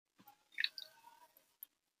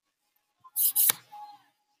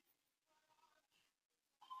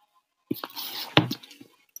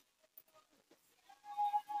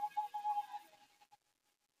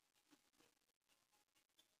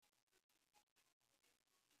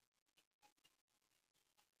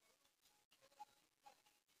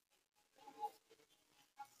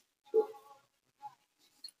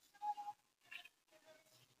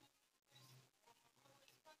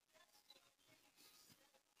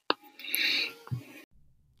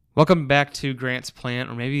Welcome back to Grant's plant,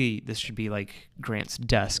 or maybe this should be like Grant's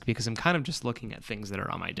desk because I'm kind of just looking at things that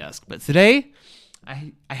are on my desk. But today,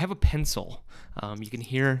 I have a pencil. You can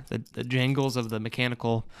hear the jangles of the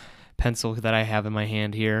mechanical pencil that I have in my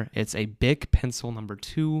hand here. It's a Bic pencil number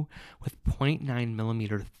 2 with 0.9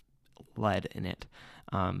 millimeter lead in it.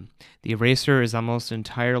 The eraser is almost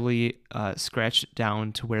entirely scratched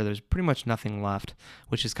down to where there's pretty much nothing left,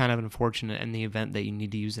 which is kind of unfortunate in the event that you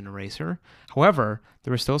need to use an eraser. However,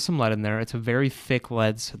 there is still some lead in there. It's a very thick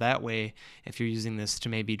lead, so that way, if you're using this to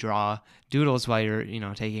maybe draw doodles while you're,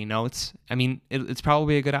 taking notes, I mean, it's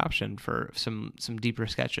probably a good option for some deeper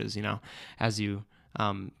sketches, as you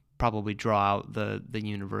probably draw out the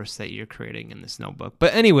universe that you're creating in this notebook.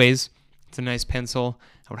 But anyways, it's a nice pencil.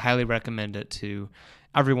 I would highly recommend it to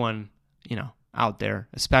everyone, out there,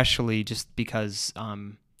 especially just because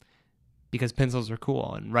pencils are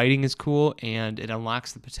cool and writing is cool, and it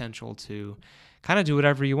unlocks the potential to kind of do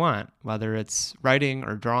whatever you want, whether it's writing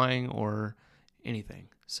or drawing or anything.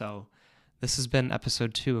 So this has been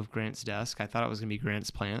episode 2 of Grant's Desk. I thought it was going to be Grant's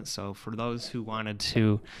Plant. So for those who wanted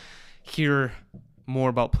to hear more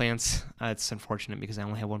about plants, it's unfortunate because I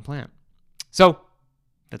only have one plant. So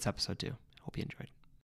that's episode 2. Hope you enjoyed.